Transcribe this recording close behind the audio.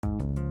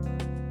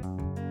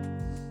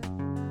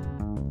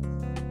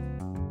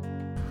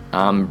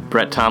I'm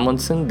Brett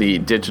Tomlinson, the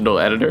digital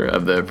editor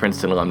of the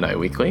Princeton Alumni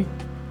Weekly.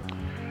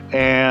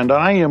 And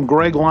I am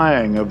Greg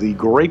Lang of the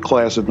great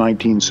class of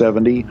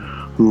 1970,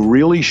 who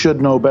really should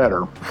know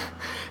better.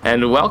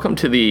 And welcome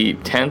to the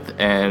 10th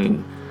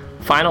and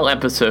final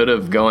episode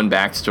of Going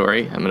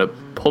Backstory. I'm going to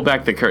pull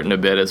back the curtain a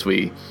bit as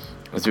we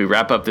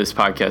wrap up this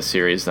podcast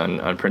series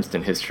on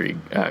Princeton history.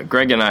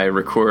 Greg and I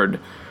record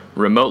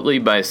remotely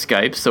by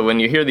Skype, so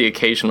when you hear the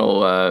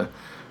occasional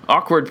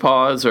awkward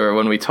pause or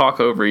when we talk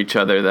over each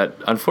other, that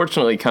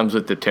unfortunately comes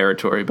with the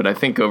territory. But I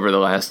think over the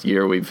last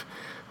year we've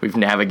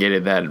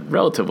navigated that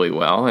relatively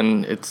well,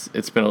 and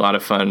it's been a lot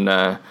of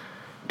fun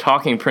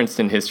talking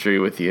Princeton history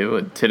with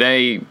you.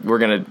 Today we're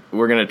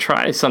gonna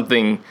try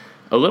something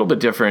a little bit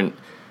different.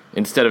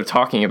 Instead of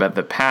talking about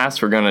the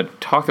past, we're going to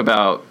talk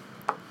about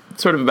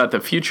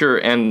the future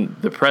and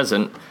the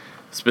present.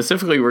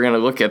 Specifically, we're going to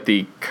look at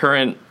the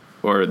current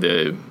or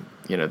the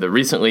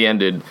recently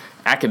ended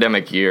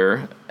academic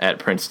year at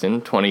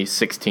Princeton,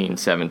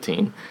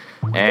 2016-17,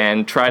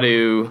 and try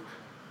to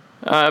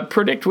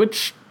predict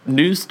which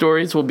news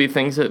stories will be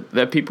things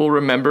that people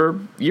remember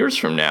years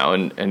from now.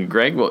 And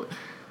Greg, well,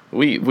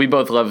 we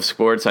both love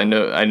sports. I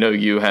know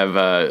you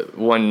have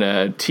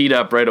one teed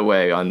up right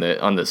away on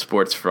the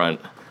sports front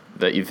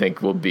that you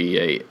think will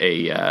be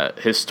a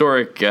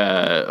historic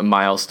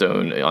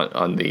milestone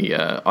on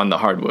the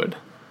hardwood.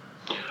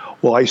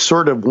 Well, I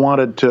sort of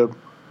wanted to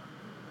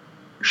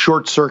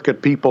short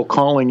circuit people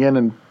calling in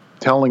and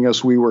telling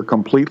us we were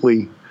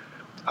completely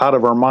out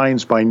of our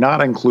minds by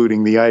not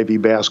including the Ivy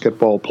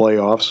basketball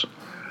playoffs.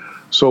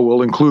 So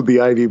we'll include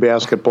the Ivy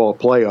basketball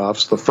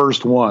playoffs, the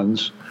first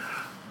ones,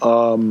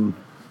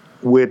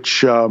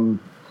 which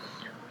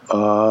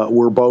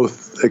were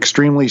both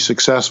extremely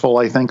successful,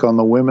 I think, on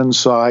the women's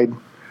side,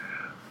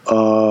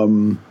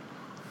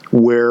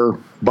 where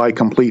by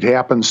complete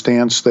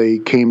happenstance they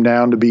came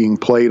down to being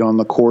played on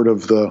the court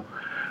of the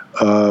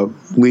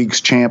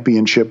league's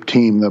championship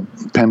team, the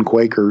Penn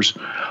Quakers,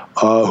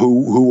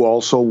 who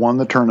also won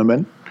the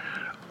tournament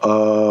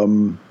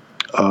in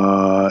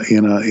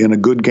a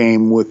good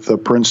game with the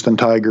Princeton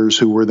Tigers,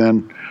 who were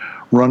then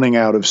running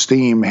out of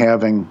steam,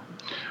 having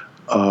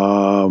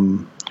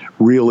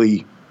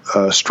really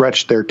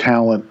stretched their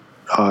talent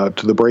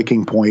to the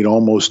breaking point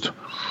almost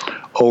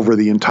over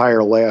the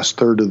entire last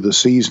third of the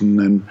season,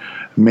 and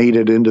made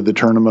it into the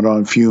tournament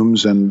on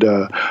fumes and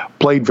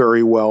played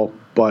very well,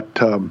 but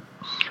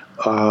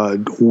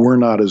were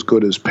not as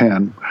good as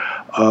Penn.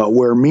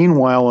 Where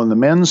meanwhile on the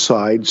men's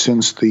side,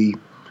 since the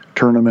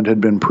tournament had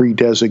been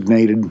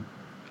pre-designated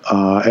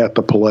at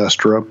the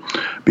Palestra,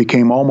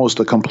 became almost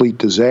a complete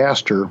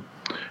disaster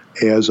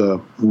as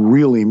a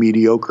really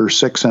mediocre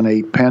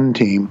 6-8 Penn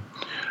team,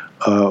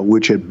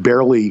 which had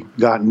barely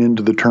gotten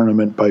into the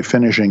tournament by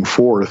finishing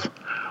fourth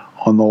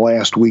on the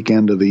last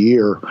weekend of the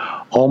year,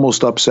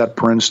 almost upset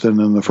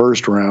Princeton in the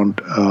first round.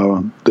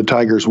 The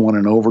Tigers won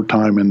in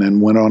overtime and then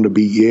went on to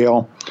beat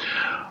Yale.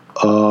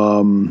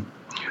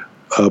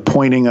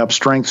 Pointing up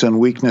strengths and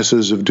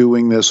weaknesses of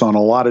doing this on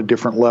a lot of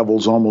different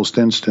levels almost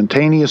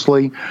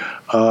instantaneously.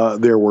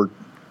 There were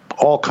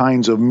all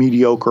kinds of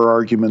mediocre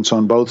arguments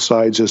on both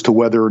sides as to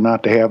whether or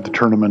not to have the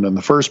tournament in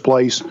the first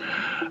place.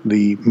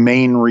 The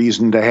main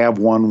reason to have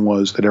one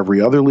was that every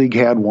other league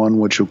had one,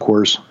 which, of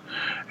course,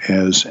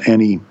 as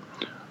any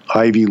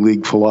Ivy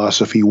League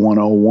Philosophy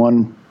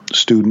 101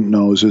 student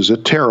knows, is a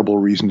terrible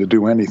reason to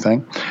do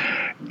anything.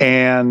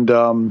 And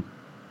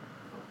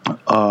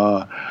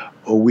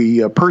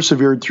we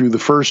persevered through the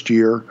first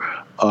year.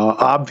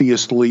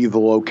 Obviously, the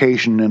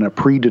location in a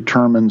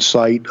predetermined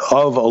site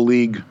of a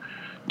league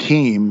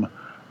team,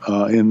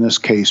 in this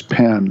case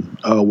Penn,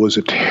 was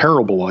a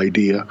terrible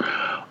idea.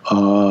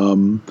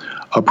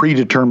 A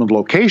predetermined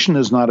location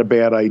is not a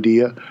bad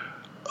idea.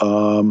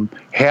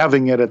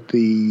 Having it at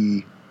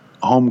the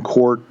home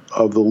court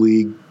of the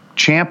league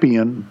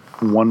champion,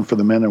 one for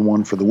the men and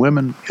one for the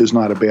women, is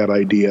not a bad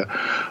idea.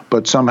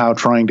 But somehow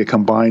trying to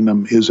combine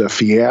them is a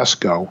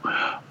fiasco.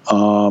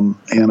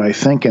 And I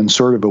think in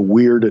sort of a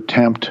weird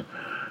attempt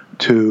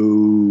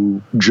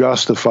to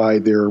justify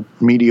their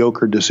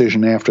mediocre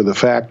decision after the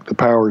fact, the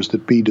powers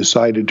that be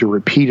decided to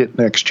repeat it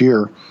next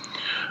year,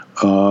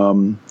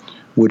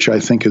 which I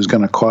think is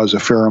going to cause a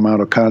fair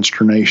amount of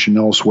consternation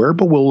elsewhere,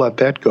 but we'll let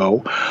that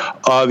go.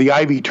 The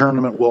Ivy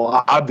tournament will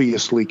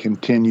obviously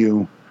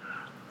continue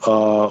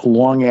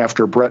long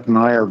after Brett and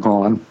I are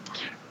gone,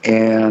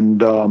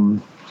 and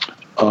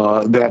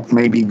that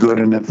may be good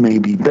and it may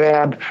be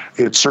bad.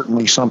 It's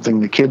certainly something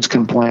the kids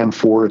can plan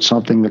for. It's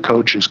something the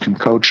coaches can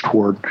coach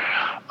toward.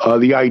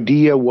 The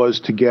idea was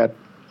to get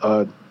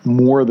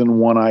more than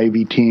one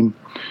Ivy team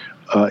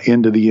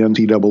into the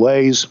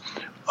NCAAs.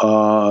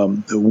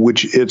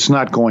 Which it's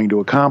not going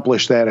to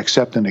accomplish that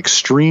except in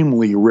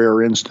extremely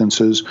rare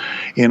instances.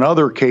 In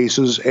other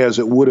cases, as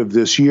it would have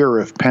this year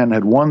if Penn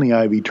had won the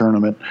Ivy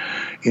tournament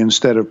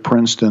instead of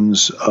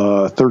Princeton's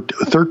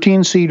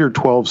 13 seed or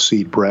 12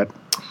 seed, Brett?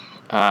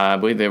 I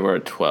believe they were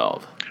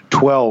 12.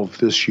 12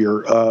 this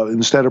year.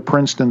 Instead of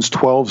Princeton's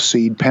 12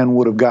 seed, Penn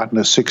would have gotten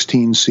a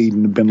 16 seed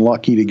and been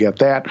lucky to get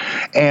that,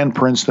 and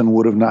Princeton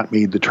would have not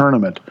made the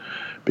tournament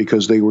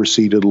because they were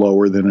seeded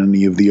lower than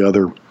any of the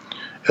other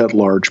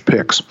at-large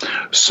picks.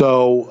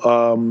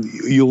 So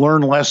you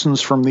learn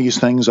lessons from these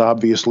things.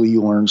 Obviously,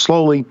 you learn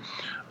slowly,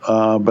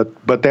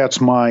 but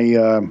that's my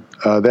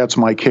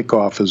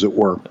kickoff, as it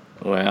were.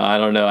 Well, I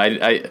don't know.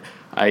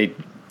 I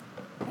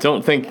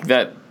don't think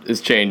that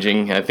is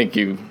changing. I think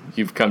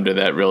you've come to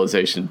that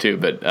realization too.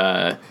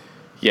 But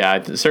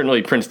yeah,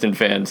 certainly Princeton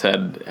fans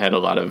had a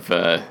lot of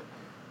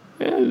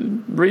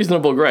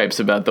reasonable gripes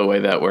about the way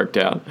that worked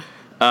out.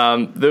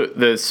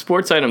 The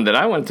sports item that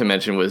I wanted to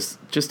mention was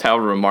just how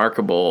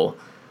remarkable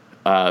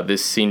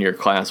this senior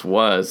class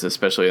was,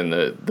 especially on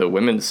the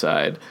women's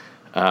side,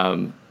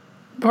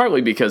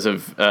 partly because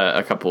of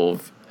a couple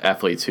of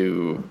athletes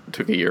who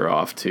took a year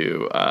off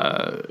to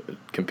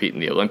compete in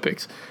the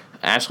Olympics.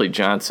 Ashley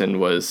Johnson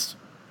was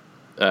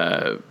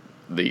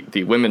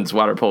the women's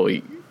water polo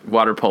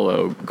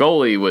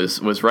goalie,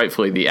 was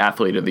rightfully the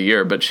athlete of the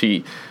year, but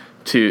she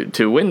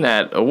to win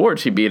that award,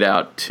 she beat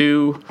out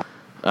two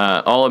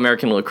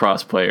All-American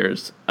lacrosse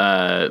players,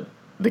 the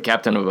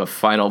captain of a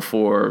Final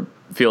Four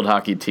field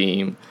hockey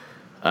team,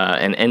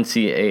 an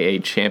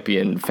NCAA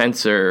champion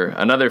fencer,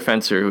 another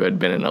fencer who had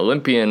been an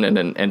Olympian and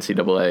an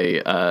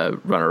NCAA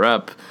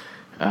runner-up,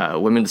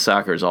 women's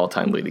soccer's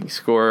all-time leading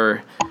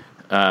scorer,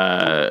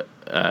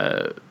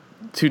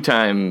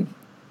 two-time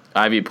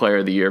Ivy Player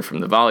of the Year from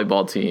the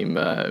volleyball team,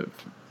 a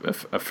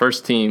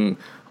first-team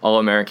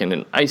All-American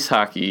in ice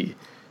hockey,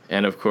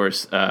 and, of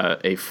course,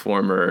 a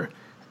former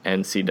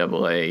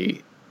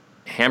NCAA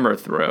hammer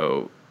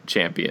throw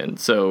champion.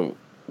 So,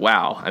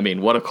 wow! I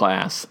mean, what a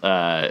class!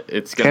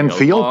 It's going to be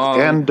field long...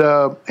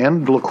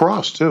 and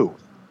lacrosse too.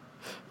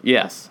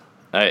 Yes,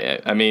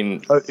 I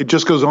mean, it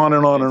just goes on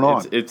and on and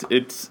on. It's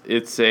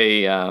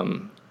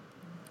going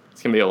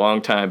to be a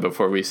long time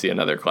before we see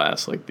another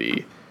class like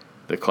the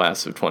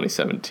class of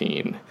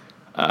 2017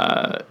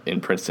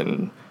 in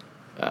Princeton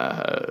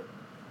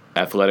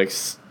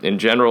athletics in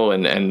general,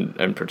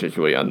 and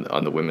particularly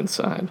on the women's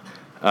side.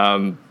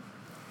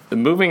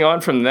 Moving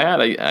on from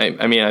that,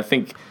 I mean, I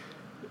think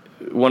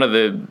one of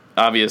the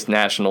obvious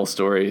national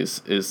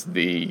stories is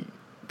the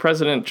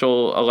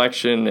presidential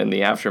election and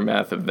the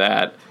aftermath of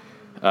that.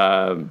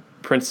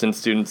 Princeton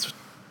students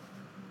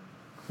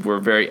were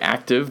very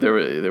active.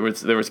 There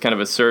was kind of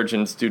a surge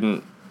in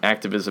student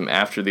activism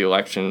after the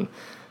election.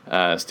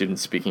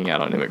 Students speaking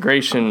out on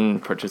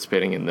immigration,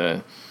 participating in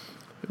the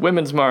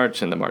Women's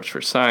March and the March for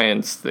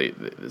Science. The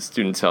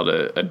students held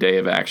a day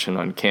of action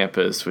on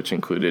campus, which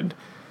included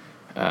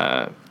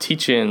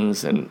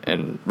teach-ins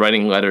and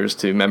writing letters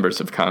to members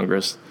of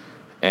Congress.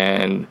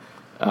 And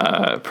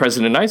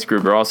President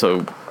Eisgruber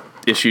also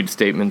issued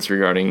statements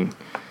regarding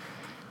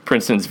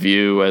Princeton's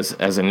view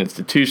as an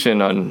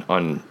institution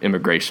on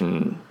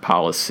immigration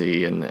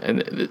policy.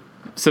 And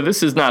so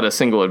this is not a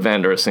single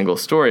event or a single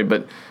story,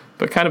 but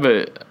kind of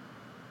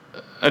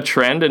a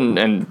trend.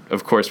 And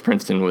of course,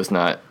 Princeton was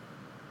not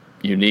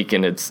unique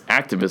in its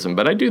activism,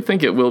 but I do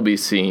think it will be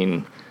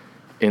seen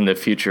in the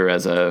future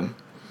as a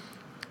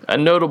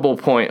notable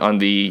point on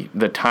the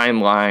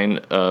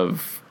timeline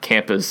of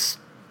campus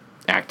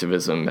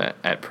activism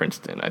at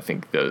Princeton. I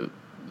think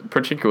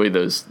particularly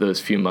those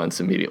few months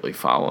immediately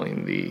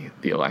following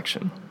the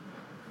election.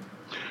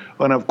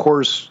 And of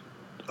course,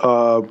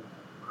 I'm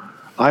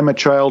a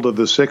child of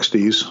the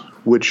 60s,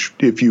 which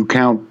if you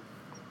count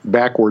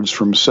backwards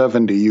from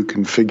 70, you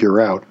can figure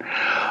out.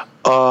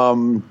 I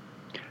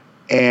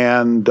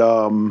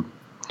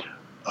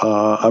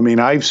mean,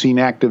 I've seen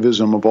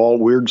activism of all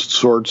weird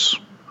sorts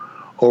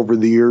over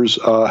the years,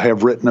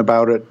 have written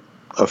about it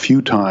a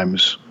few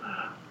times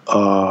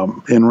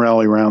in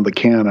Rally Round the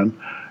Cannon.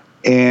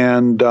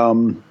 And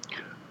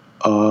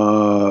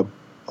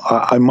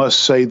I must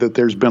say that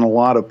there's been a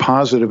lot of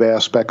positive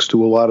aspects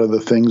to a lot of the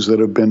things that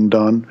have been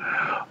done.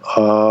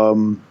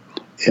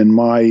 In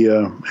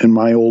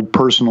my old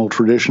personal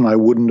tradition, I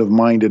wouldn't have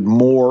minded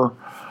more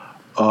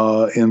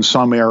in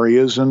some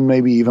areas and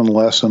maybe even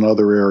less in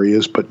other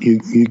areas, but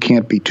you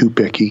can't be too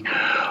picky.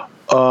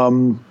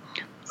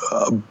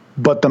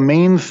 But the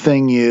main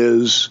thing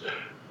is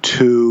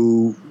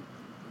to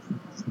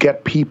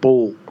get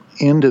people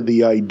into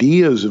the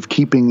ideas of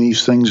keeping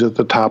these things at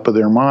the top of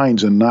their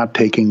minds and not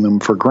taking them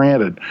for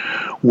granted,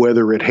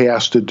 whether it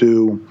has to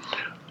do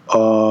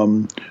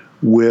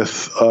with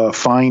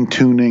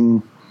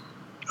fine-tuning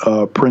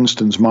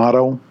Princeton's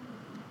motto,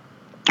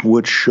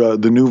 which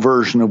the new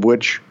version of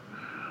which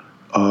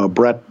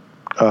Brett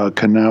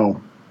can now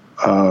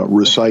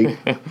recite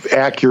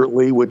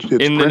accurately, which it's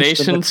in the Princeton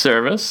nation's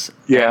service,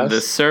 yes, and the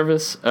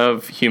service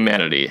of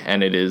humanity,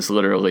 and it is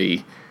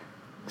literally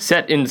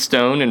set in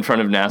stone in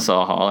front of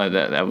Nassau Hall.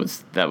 That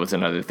was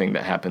another thing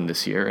that happened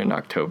this year in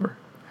October.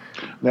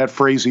 That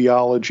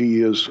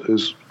phraseology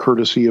is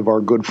courtesy of our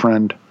good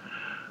friend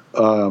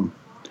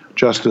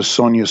Justice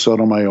Sonia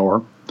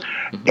Sotomayor,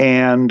 mm-hmm.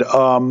 And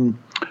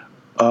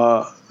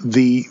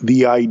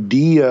the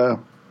idea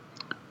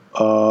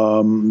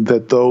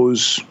that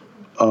those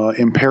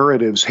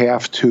imperatives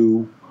have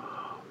to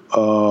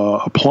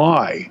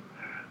apply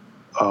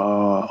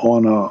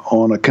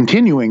on a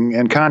continuing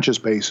and conscious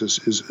basis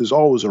is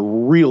always a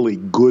really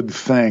good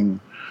thing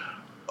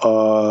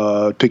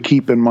to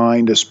keep in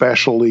mind,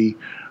 especially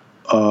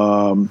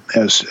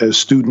as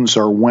students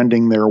are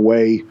wending their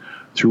way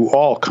through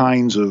all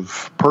kinds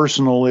of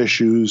personal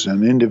issues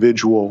and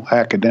individual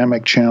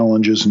academic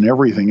challenges and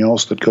everything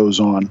else that goes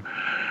on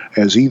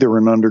as either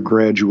an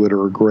undergraduate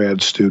or a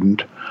grad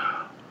student.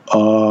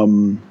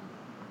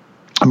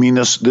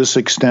 This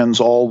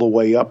extends all the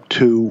way up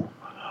to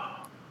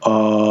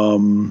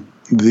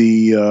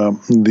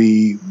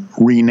the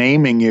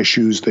renaming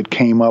issues that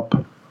came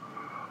up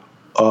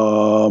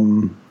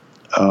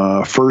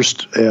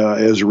first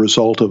as a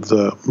result of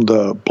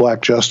the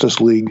Black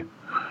Justice League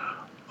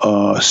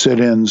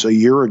sit-ins a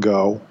year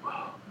ago,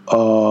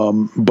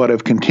 but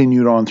have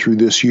continued on through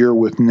this year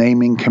with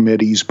naming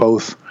committees,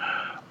 both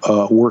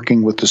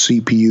working with the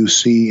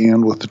CPUC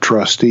and with the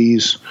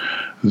trustees.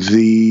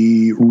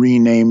 The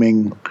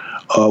renaming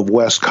of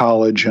West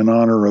College in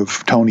honor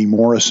of Toni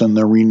Morrison,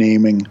 the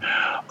renaming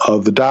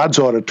of the Dodds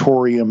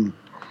Auditorium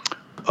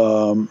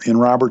in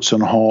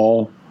Robertson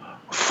Hall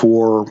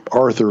for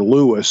Arthur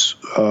Lewis,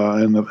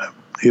 and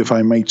if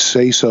I might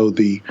say so,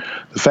 the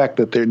fact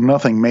that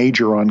nothing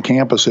major on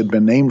campus had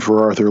been named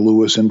for Arthur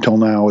Lewis until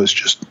now is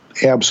just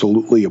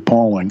absolutely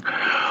appalling.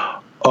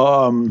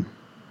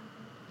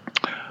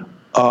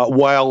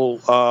 While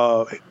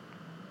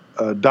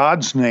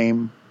Dodd's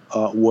name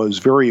was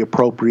very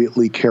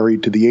appropriately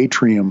carried to the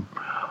atrium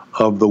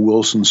of the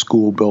Wilson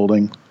School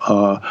building,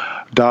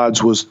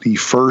 Dodds was the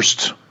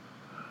first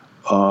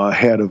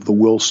head of the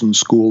Wilson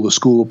School, the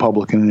School of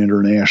Public and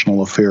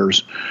International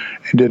Affairs,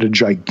 and did a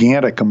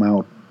gigantic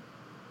amount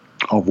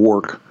of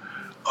work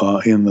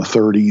in the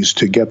 30s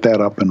to get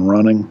that up and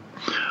running.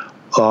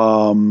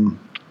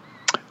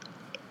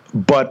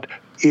 But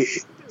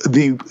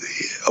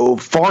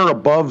far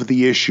above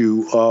the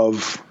issue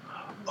of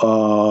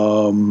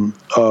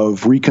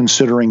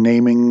reconsidering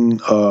naming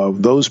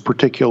those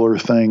particular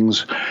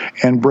things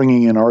and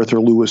bringing in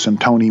Arthur Lewis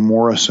and Toni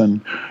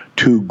Morrison,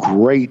 two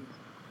great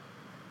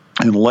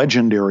and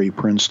legendary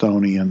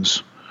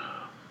Princetonians,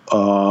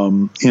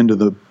 into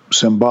the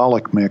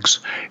symbolic mix,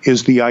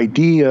 is the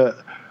idea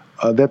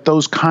that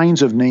those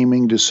kinds of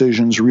naming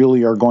decisions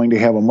really are going to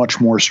have a much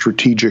more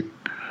strategic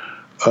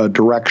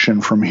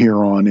direction from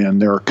here on in.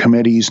 There are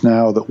committees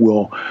now that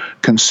will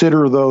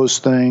consider those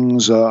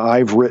things.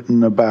 I've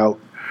written about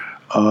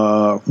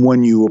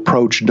when you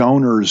approach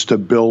donors to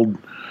build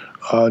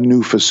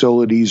new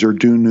facilities or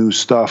do new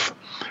stuff,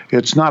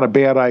 it's not a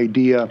bad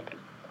idea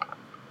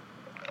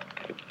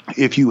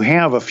if you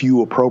have a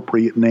few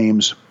appropriate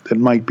names that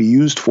might be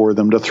used for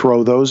them to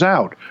throw those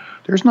out.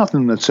 There's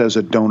nothing that says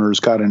a donor's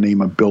got to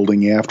name a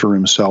building after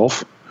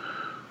himself.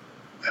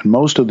 And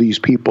most of these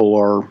people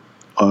are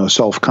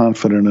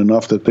self-confident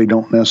enough that they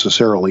don't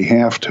necessarily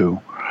have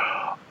to.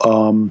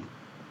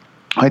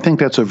 I think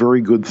that's a very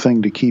good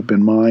thing to keep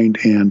in mind,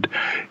 and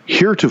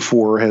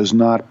heretofore has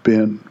not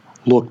been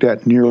looked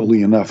at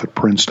nearly enough at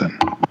Princeton.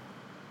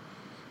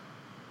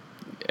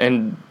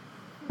 And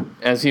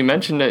as you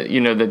mentioned,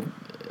 that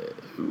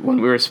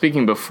when we were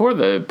speaking before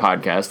the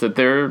podcast, that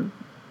there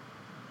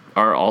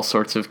are all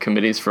sorts of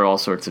committees for all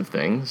sorts of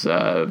things,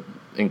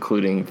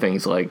 including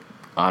things like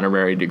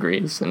honorary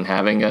degrees, and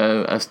having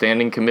a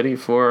standing committee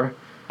for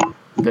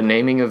the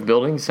naming of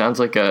buildings sounds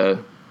like a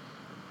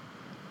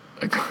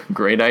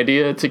great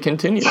idea to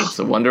continue. It's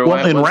a wonder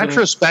why it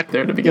wasn't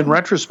there to begin. In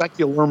retrospect,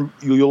 you'll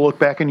look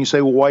back and you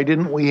say, well, why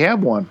didn't we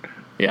have one?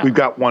 Yeah. We've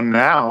got one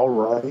now,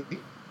 right?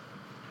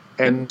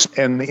 And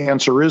the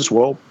answer is,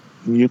 well,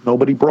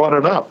 nobody brought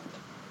it up.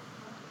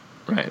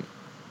 Right.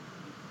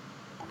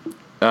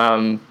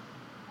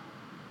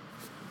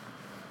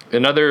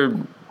 Another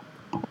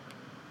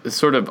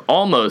sort of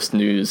almost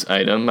news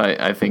item,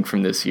 I think,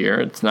 from this year.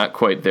 It's not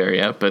quite there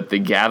yet, but the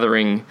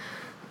gathering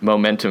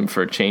momentum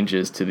for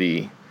changes to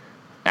the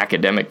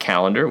academic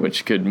calendar,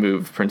 which could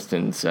move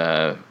Princeton's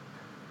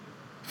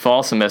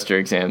fall semester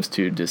exams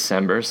to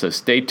December. So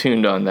stay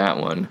tuned on that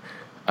one.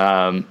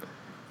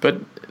 But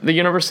the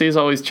university is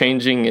always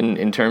changing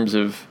in terms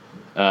of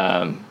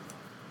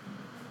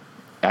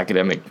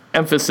academic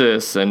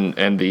emphasis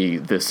and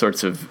the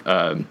sorts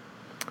of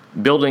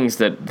buildings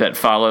that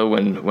follow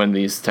when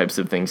these types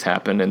of things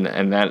happen,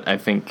 and that, I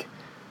think,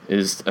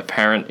 is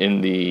apparent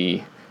in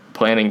the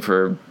planning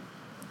for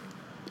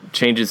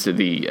changes to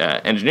the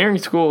engineering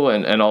school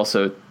and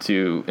also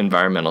to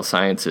environmental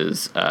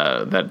sciences.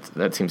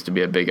 That seems to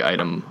be a big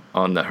item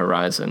on the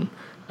horizon,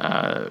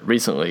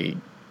 recently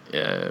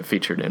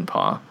featured in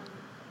PAW.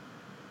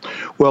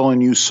 Well,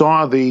 and you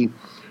saw the,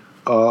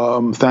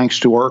 thanks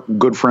to our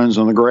good friends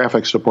in the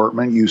graphics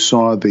department, you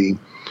saw the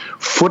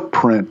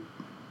footprint,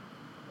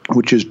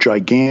 which is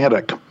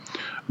gigantic,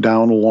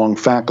 down along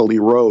Faculty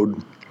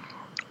Road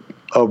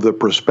of the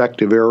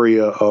prospective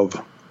area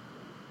of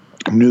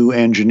new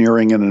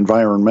engineering and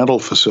environmental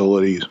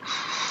facilities.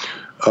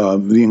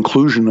 The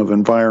inclusion of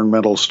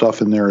environmental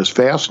stuff in there is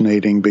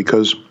fascinating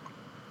because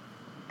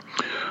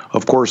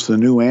Of course, the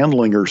new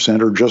Andlinger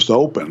Center just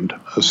opened,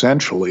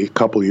 essentially, a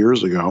couple of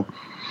years ago.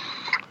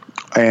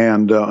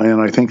 And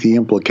I think the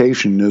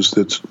implication is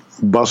that it's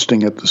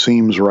busting at the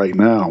seams right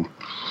now.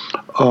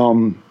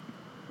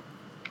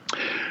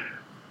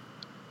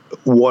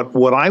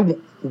 What I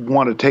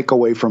want to take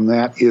away from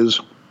that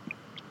is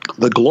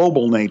the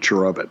global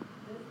nature of it,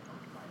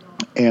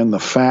 and the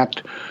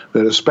fact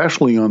that,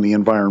 especially on the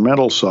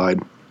environmental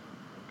side,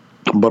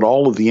 but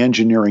all of the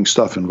engineering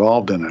stuff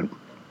involved in it,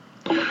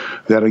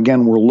 that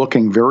again, we're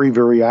looking very,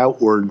 very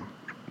outward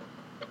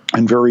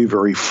and very,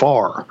 very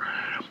far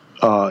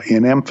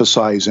in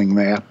emphasizing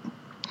that,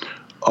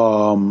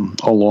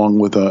 along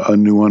with a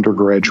new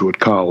undergraduate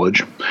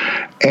college.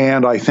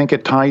 And I think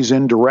it ties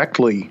in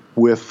directly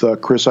with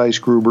Chris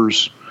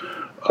Eisgruber's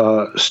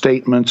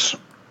statements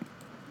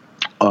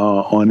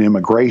on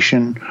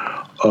immigration,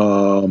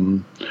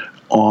 on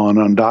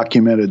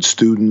undocumented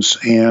students,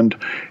 and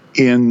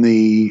in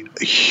the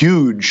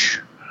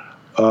huge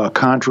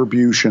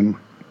contribution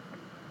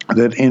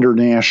that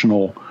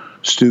international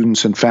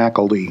students and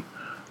faculty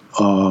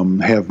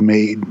have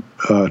made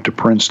to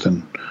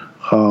Princeton.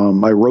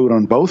 I wrote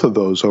on both of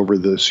those over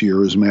this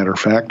year, as a matter of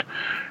fact,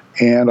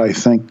 and I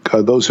think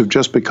those have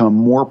just become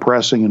more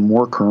pressing and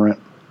more current.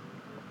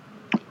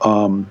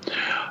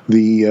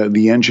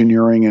 The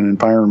engineering and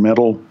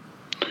environmental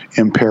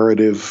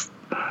imperative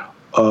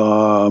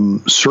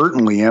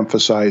certainly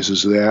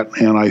emphasizes that,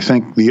 and I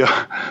think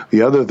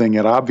the other thing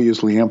it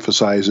obviously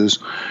emphasizes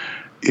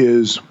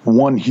is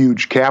one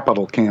huge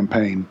capital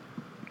campaign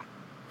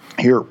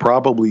here,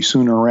 probably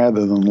sooner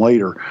rather than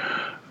later,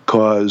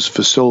 because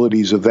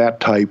facilities of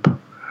that type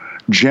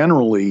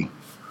generally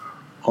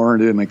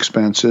aren't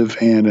inexpensive,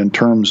 and in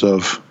terms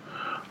of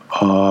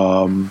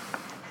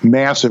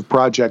massive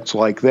projects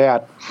like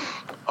that,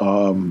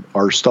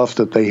 are stuff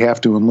that they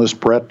have to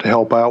enlist Brett to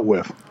help out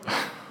with.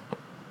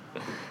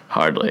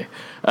 Hardly.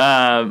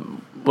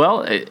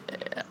 Well,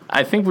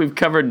 I think we've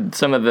covered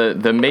some of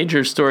the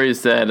major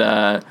stories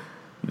that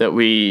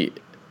we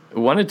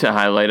wanted to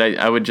highlight.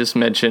 I would just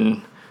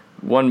mention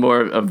one more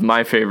of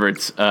my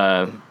favorites.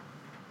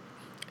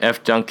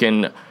 F.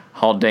 Duncan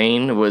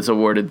Haldane was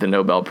awarded the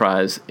Nobel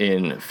Prize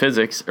in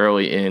Physics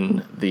early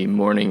in the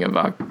morning of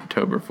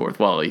October 4th.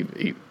 Well,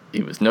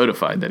 he was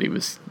notified that he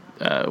was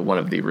one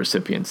of the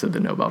recipients of the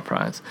Nobel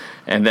Prize.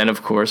 And then,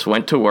 of course,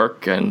 went to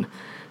work and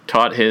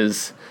taught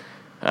his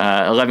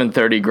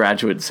 11:30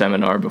 graduate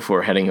seminar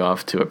before heading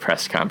off to a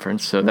press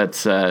conference. So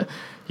that's,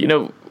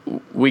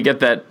 we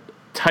get that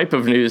type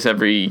of news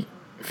every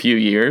few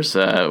years.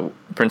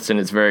 Princeton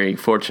is very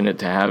fortunate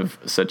to have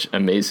such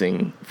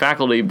amazing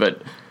faculty,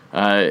 but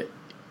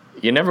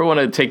you never want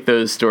to take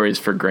those stories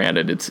for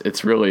granted.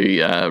 It's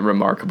really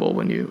remarkable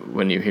when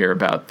you hear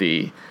about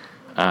the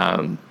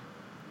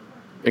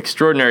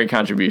extraordinary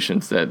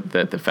contributions that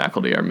the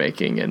faculty are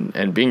making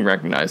and being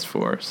recognized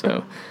for.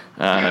 So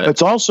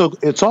it's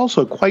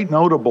also quite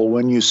notable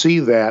when you see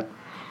that,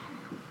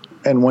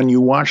 and when you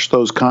watch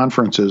those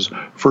conferences.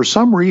 For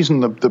some reason,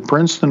 the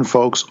Princeton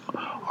folks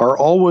are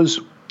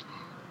always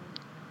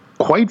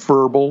quite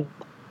verbal,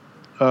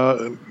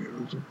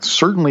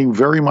 certainly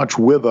very much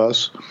with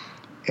us,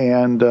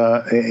 and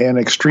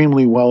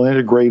extremely well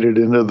integrated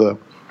into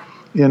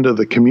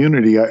the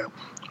community.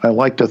 I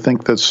like to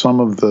think that some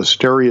of the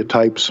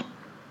stereotypes,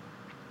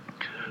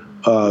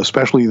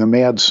 especially the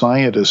mad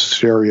scientist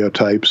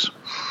stereotypes,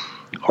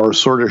 are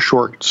sort of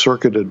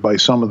short-circuited by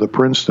some of the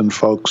Princeton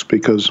folks,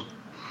 because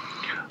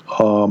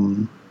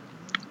Haldane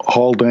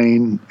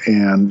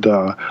and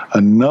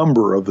a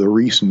number of the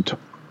recent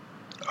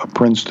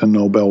Princeton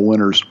Nobel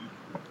winners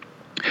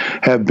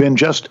have been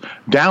just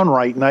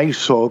downright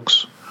nice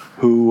folks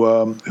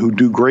who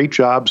do great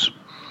jobs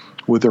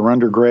with their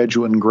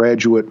undergraduate and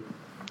graduate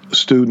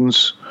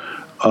students,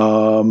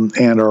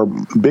 and are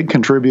big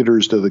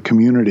contributors to the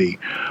community.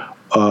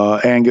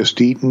 Angus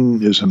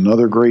Deaton is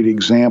another great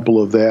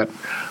example of that.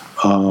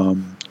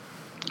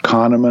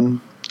 Kahneman,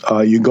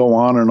 you go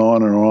on and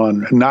on and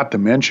on. Not to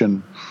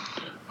mention,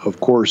 of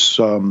course,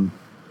 the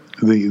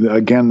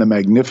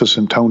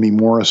magnificent Toni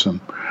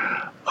Morrison.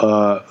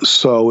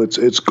 So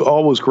it's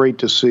always great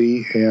to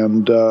see,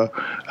 and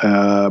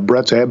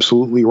Brett's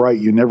absolutely right.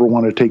 You never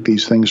want to take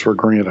these things for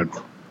granted.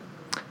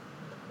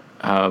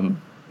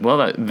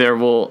 Well, there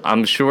will,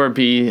 I'm sure,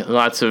 be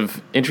lots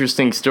of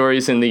interesting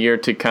stories in the year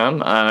to come.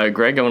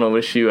 Greg, I want to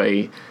wish you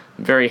a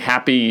very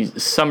happy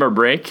summer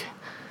break.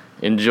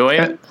 Enjoy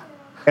it.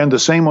 And the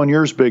same on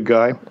yours, big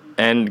guy.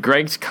 And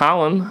Greg's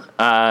column,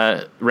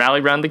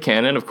 Rally Round the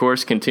Cannon, of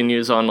course,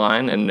 continues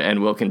online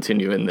and will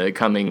continue in the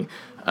coming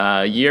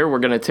year. We're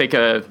going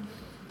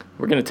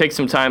to take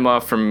some time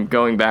off from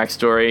Going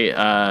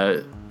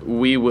Backstory.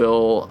 We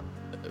will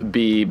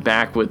be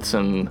back with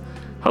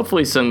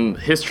hopefully some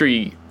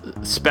history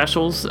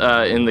specials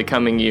in the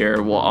coming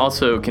year. We'll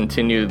also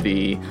continue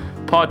the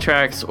Paw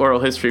Tracks Oral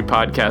History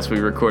podcast. We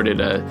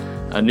recorded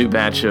a new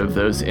batch of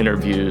those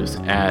interviews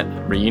at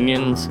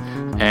reunions,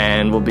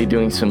 and we'll be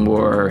doing some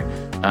more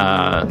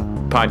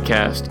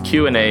podcast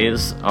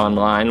Q&As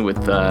online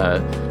with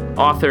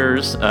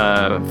authors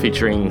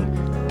featuring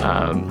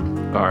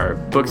our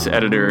books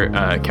editor,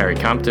 Carrie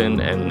Compton,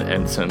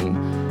 and some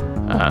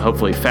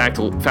hopefully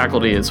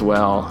faculty as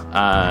well,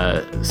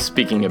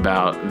 speaking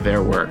about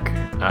their work.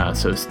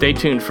 So stay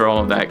tuned for all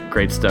of that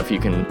great stuff. You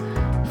can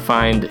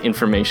find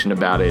information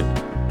about it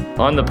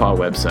on the PAW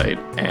website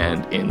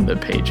and in the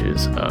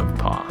pages of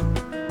PAW.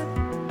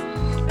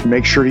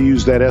 Make sure to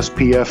use that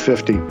SPF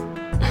 50.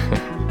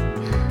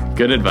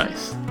 Good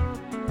advice.